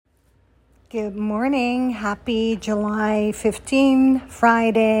Good morning. Happy July 15,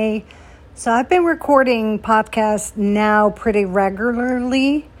 Friday. So I've been recording podcasts now pretty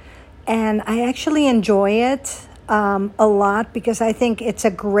regularly, and I actually enjoy it a lot because I think it's a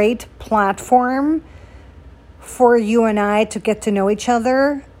great platform for you and I to get to know each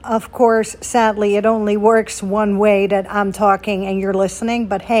other. Of course, sadly, it only works one way, that I'm talking and you're listening.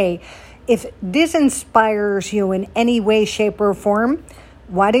 But hey, if this inspires you in any way, shape, or form,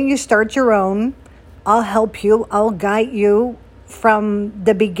 why don't you start your own? I'll help you. I'll guide you from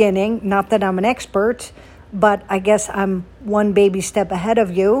the beginning. Not that I'm an expert, but I guess I'm one baby step ahead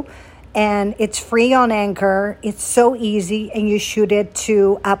of you. And it's free on Anchor. It's so easy, and you shoot it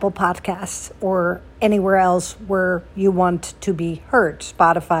to Apple Podcasts or anywhere else where you want to be heard,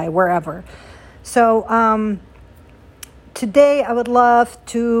 Spotify, wherever. So today I would love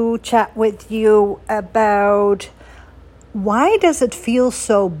to chat with you about why does it feel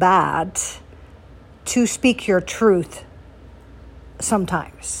so bad to speak your truth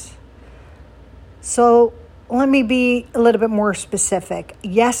sometimes? So let me be a little bit more specific.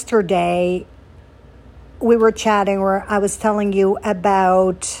 Yesterday, we were chatting where I was telling you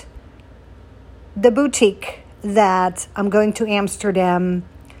about the boutique that I'm going to Amsterdam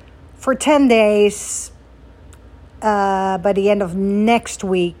for 10 days by the end of next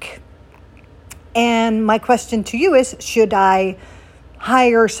week. And my question to you is, should I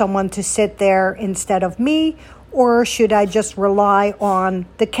hire someone to sit there instead of me, or should I just rely on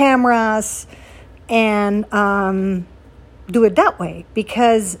the cameras and do it that way?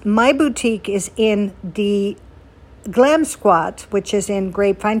 Because my boutique is in the Glam Squad, which is in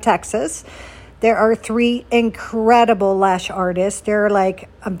Grapevine, Texas. There are 3 incredible lash artists. They're like,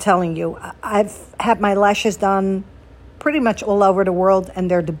 I'm telling you, I've had my lashes done pretty much all over the world,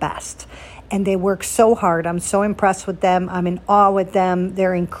 and they're the best. And they work so hard. I'm so impressed with them. I'm in awe with them.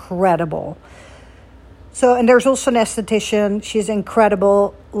 They're incredible. So, and there's also an esthetician. She's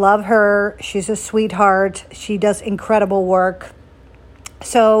incredible. Love her. She's a sweetheart. She does incredible work.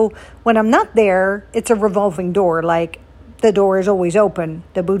 So when I'm not there, it's a revolving door. Like, the door is always open,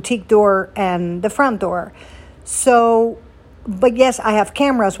 the boutique door and the front door. So, but yes, I have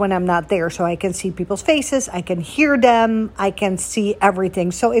cameras when I'm not there, so I can see people's faces, I can hear them, I can see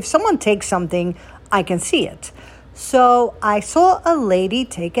everything. So if someone takes something, I can see it. So I saw a lady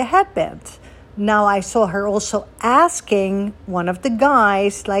take a headband. Now I saw her also asking one of the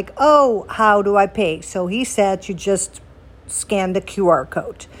guys, like, oh, how do I pay? So he said, you just scan the QR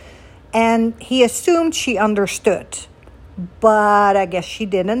code. And he assumed she understood, but I guess she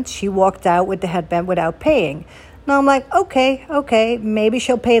didn't. She walked out with the headband without paying. Now I'm like, okay, maybe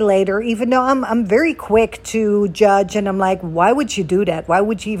she'll pay later, even though I'm very quick to judge, and I'm like, why would you do that? Why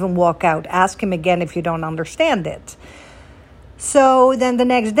would you even walk out? Ask him again if you don't understand it. So then the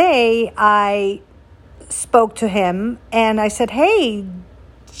next day I spoke to him and I said, hey,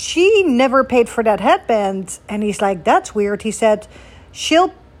 she never paid for that headband. And he's like, that's weird. He said,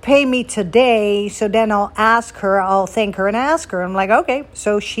 she'll pay me today, so then I'll thank her and ask her. I'm like, okay.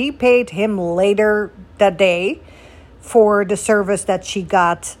 So she paid him later that day for the service that she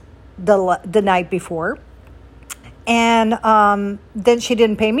got the night before. And then she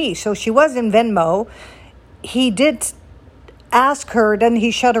didn't pay me. So she was in Venmo. He did ask her, then he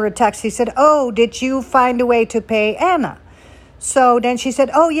shot her a text. He said, oh, did you find a way to pay Anna? So then she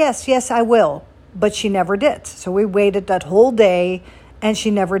said, oh, yes, I will. But she never did. So we waited that whole day, and she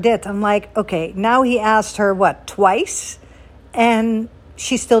never did. I'm like, okay, now he asked her, twice? And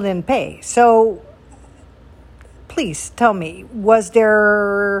she still didn't pay. So please tell me, was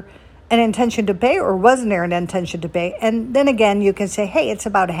there an intention to pay, or wasn't there an intention to pay? And then again, you can say, hey, it's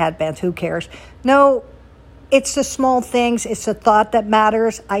about a headband, who cares? No, it's the small things. It's the thought that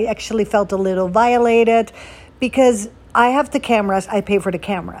matters. I actually felt a little violated because I have the cameras. I pay for the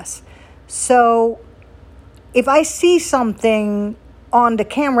cameras. So if I see something on the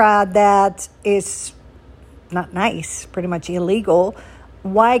camera that is not nice, pretty much illegal,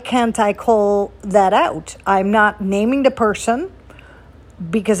 why can't I call that out? I'm not naming the person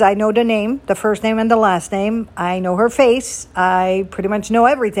because I know the name, the first name and the last name. I know her face. I pretty much know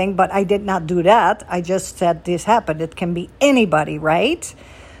everything, but I did not do that. I just said this happened. It can be anybody, right?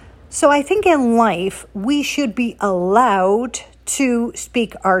 So I think in life, we should be allowed to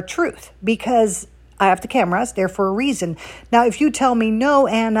speak our truth because I have the cameras, they're for a reason. Now, if you tell me, no,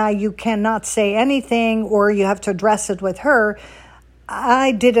 Anna, you cannot say anything, or you have to address it with her,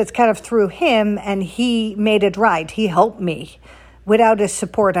 I did it kind of through him, and he made it right. He helped me. Without his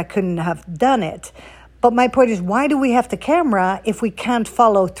support, I couldn't have done it. But my point is, why do we have the camera if we can't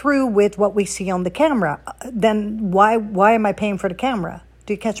follow through with what we see on the camera? Then why am I paying for the camera?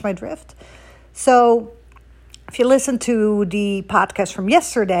 Do you catch my drift? So if you listen to the podcast from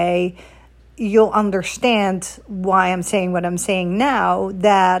yesterday, you'll understand why I'm saying what I'm saying now,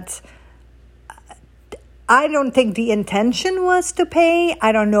 that I don't think the intention was to pay.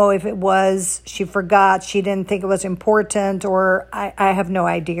 I don't know if it was she forgot, she didn't think it was important, or I have no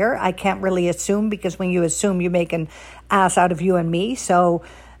idea. I can't really assume, because when you assume, you make an ass out of you and me. So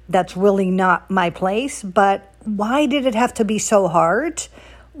that's really not my place. But why did it have to be so hard?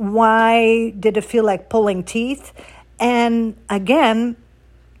 Why did it feel like pulling teeth? And again,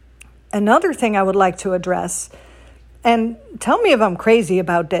 another thing I would like to address, and tell me if I'm crazy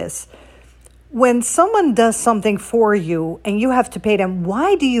about this. When someone does something for you and you have to pay them,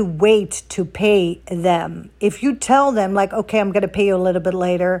 why do you wait to pay them? If you tell them, like, okay, I'm going to pay you a little bit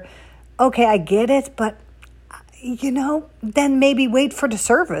later. Okay, I get it, but, then maybe wait for the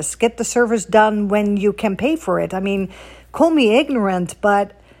service. Get the service done when you can pay for it. I mean, call me ignorant,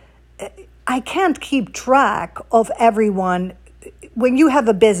 but I can't keep track of everyone. When you have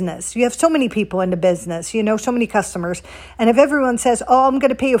a business, you have so many people in the business, so many customers. And if everyone says, oh, I'm going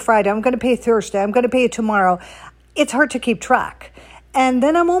to pay you Friday, I'm going to pay you Thursday, I'm going to pay you tomorrow, it's hard to keep track. And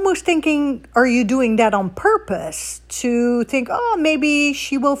then I'm almost thinking, are you doing that on purpose to think, oh, maybe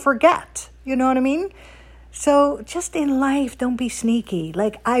she will forget? You know what I mean? So just in life, don't be sneaky.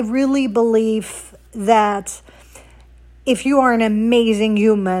 Like, I really believe that if you are an amazing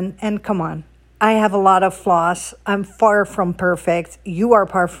human, and come on, I have a lot of flaws. I'm far from perfect. You are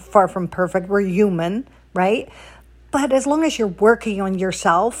far from perfect. We're human, right? But as long as you're working on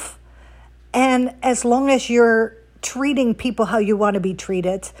yourself, and as long as you're treating people how you want to be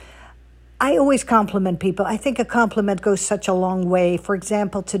treated, I always compliment people. I think a compliment goes such a long way. For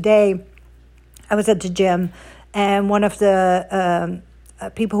example, today I was at the gym, and one of the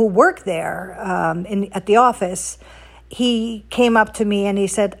people who work there at the office, he came up to me and he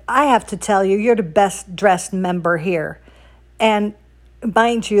said, I have to tell you, you're the best dressed member here. And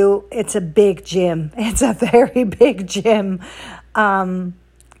mind you, it's a big gym. It's a very big gym. And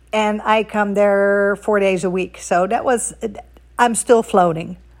I come there 4 days a week. So I'm still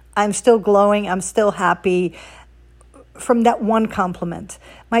floating. I'm still glowing. I'm still happy from that one compliment.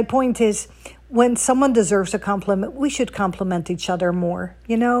 My point is, when someone deserves a compliment, we should compliment each other more,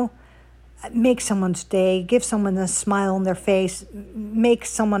 Make someone's day, give someone a smile on their face, make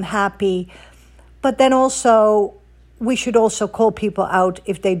someone happy. But then also, we should also call people out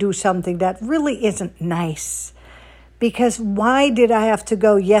if they do something that really isn't nice. Because why did I have to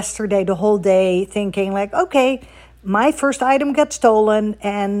go yesterday the whole day thinking like, okay, my first item got stolen,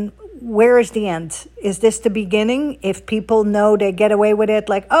 and where is the end? Is this the beginning? If people know they get away with it,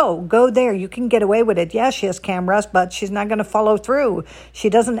 like, oh, go there, you can get away with it. Yeah, she has cameras, but she's not going to follow through. She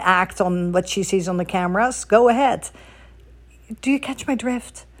doesn't act on what she sees on the cameras. Go ahead. Do you catch my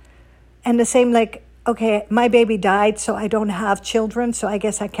drift? And the same, like, okay, my baby died, so I don't have children, so I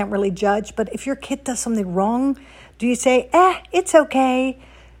guess I can't really judge. But if your kid does something wrong, do you say, it's okay,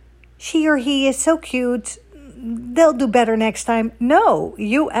 she or he is so cute, they'll do better next time? No,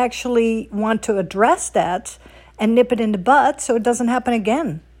 you actually want to address that and nip it in the bud so it doesn't happen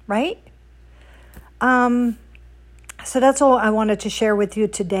again, right? So that's all I wanted to share with you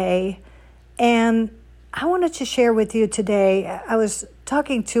today. And I wanted to share with you today, I was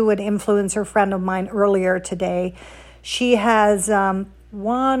talking to an influencer friend of mine earlier today. She has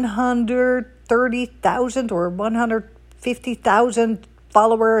 130,000 or 150,000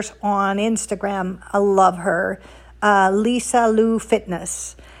 followers on Instagram. I love her. Lisa Lou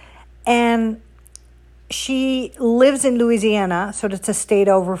Fitness. And she lives in Louisiana, so that's a state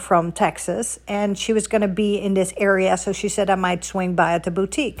over from Texas. And she was going to be in this area, so she said I might swing by at the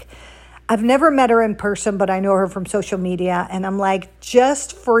boutique. I've never met her in person, but I know her from social media. And I'm like,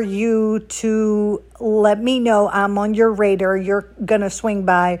 just for you to let me know I'm on your radar, you're going to swing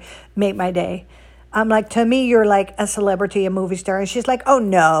by, make my day. I'm like, to me, you're like a celebrity, a movie star. And she's like, oh,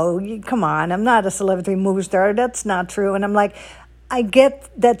 no, come on. I'm not a celebrity movie star. That's not true. And I'm like, I get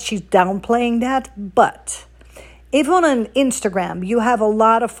that she's downplaying that. But if on an Instagram you have a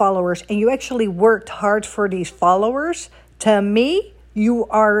lot of followers and you actually worked hard for these followers, to me, you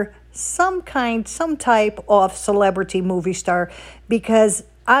are some type of celebrity movie star, because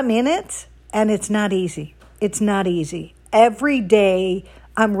I'm in it and it's not easy. It's not easy. Every day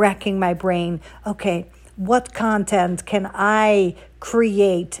I'm racking my brain. Okay, what content can I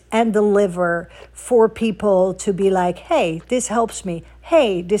create and deliver for people to be like, hey, this helps me.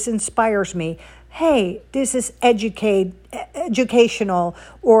 Hey, this inspires me. Hey, this is educational,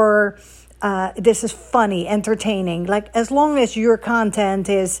 or this is funny, entertaining. Like, as long as your content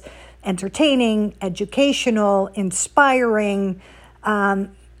is entertaining, educational, inspiring,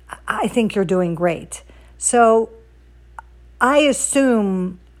 I think you're doing great. So I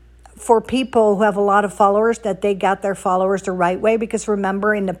assume for people who have a lot of followers that they got their followers the right way, because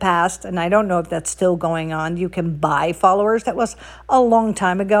remember in the past, and I don't know if that's still going on, you can buy followers. That was a long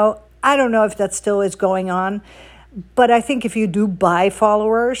time ago. I don't know if that still is going on, but I think if you do buy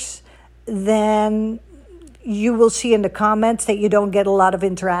followers, then you will see in the comments that you don't get a lot of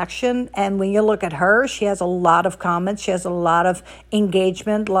interaction. And when you look at her, she has a lot of comments. She has a lot of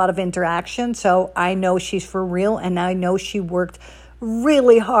engagement, a lot of interaction. So I know she's for real, and I know she worked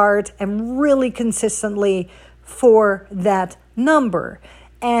really hard and really consistently for that number.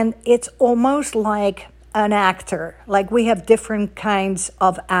 And it's almost like an actor. Like we have different kinds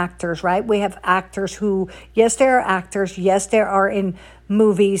of actors, right? We have actors who, yes, they are actors. Yes, they are in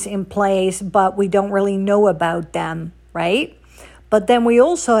movies, in plays, but we don't really know about them, right? But then we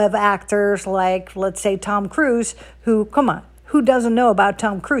also have actors like, let's say, Tom Cruise, who, come on, who doesn't know about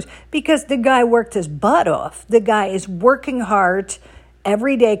Tom Cruise? Because the guy worked his butt off. The guy is working hard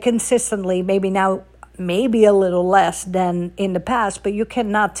every day consistently, maybe a little less than in the past, but you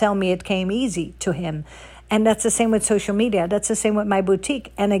cannot tell me it came easy to him. And that's the same with social media. That's the same with my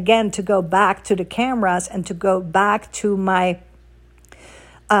boutique. And again, to go back to the cameras and to go back to my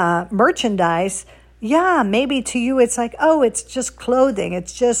merchandise, yeah, maybe to you it's like, oh, it's just clothing,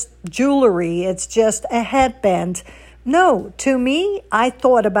 it's just jewelry, it's just a headband. No, to me, I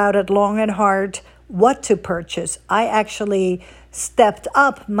thought about it long and hard what to purchase. I actually stepped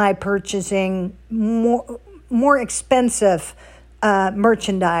up my purchasing more expensive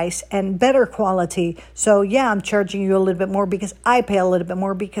merchandise and better quality. So yeah, I'm charging you a little bit more because I pay a little bit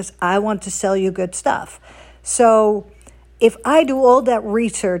more because I want to sell you good stuff. So if I do all that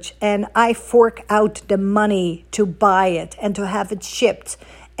research and I fork out the money to buy it and to have it shipped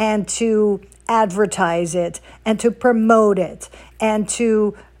and to advertise it and to promote it and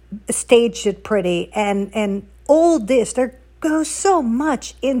to stage it pretty and all this, there goes so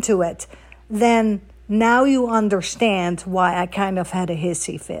much into it, then now you understand why I kind of had a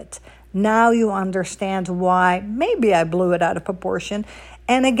hissy fit. Now you understand why maybe I blew it out of proportion.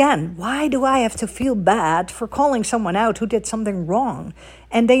 And again, why do I have to feel bad for calling someone out who did something wrong?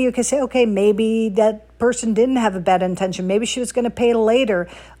 And then you can say, okay, maybe that person didn't have a bad intention. Maybe she was going to pay later.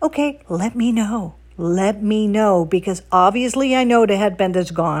 Okay, let me know. Let me know, because obviously I know the headband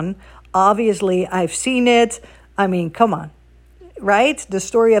is gone. Obviously I've seen it. I mean, come on, right? The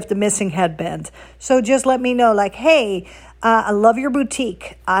story of the missing headband. So just let me know, like, hey, I love your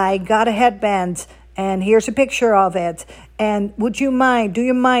boutique. I got a headband and here's a picture of it. And do you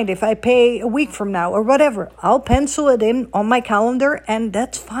mind if I pay a week from now or whatever? I'll pencil it in on my calendar and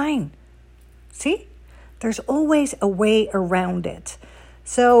that's fine. See? There's always a way around it.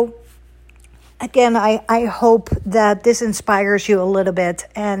 So again, I hope that this inspires you a little bit.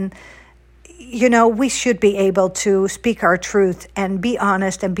 And, you know, we should be able to speak our truth and be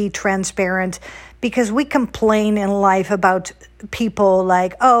honest and be transparent, because we complain in life about people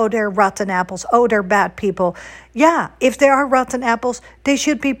like, oh, they're rotten apples. Oh, they're bad people. Yeah, if there are rotten apples, they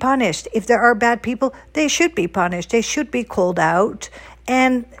should be punished. If there are bad people, they should be punished. They should be called out.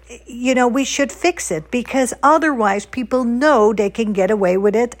 And, you know, we should fix it, because otherwise people know they can get away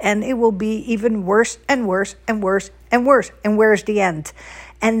with it and it will be even worse and worse and worse and worse. And where's the end?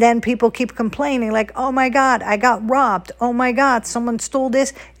 And then people keep complaining like, oh my God, I got robbed. Oh my God, someone stole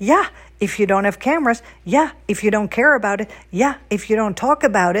this. Yeah, if you don't have cameras. Yeah, if you don't care about it. Yeah, if you don't talk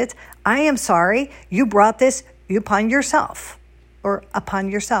about it. I am sorry, you brought this upon yourself. Or upon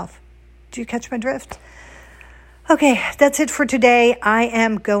yourself. Do you catch my drift? Okay, that's it for today. I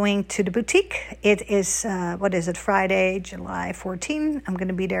am going to the boutique. It is, Friday, July 14. I'm going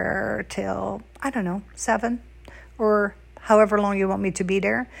to be there till, 7 or however long you want me to be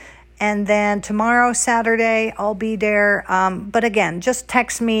there. And then tomorrow, Saturday, I'll be there. But again, just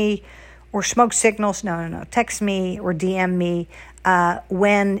text me or smoke signals. No. Text me or DM me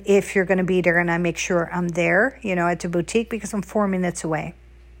if you're going to be there, and I make sure I'm there, at the boutique, because I'm 4 minutes away.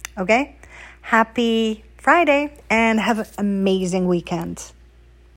 Okay? Happy Friday and have an amazing weekend.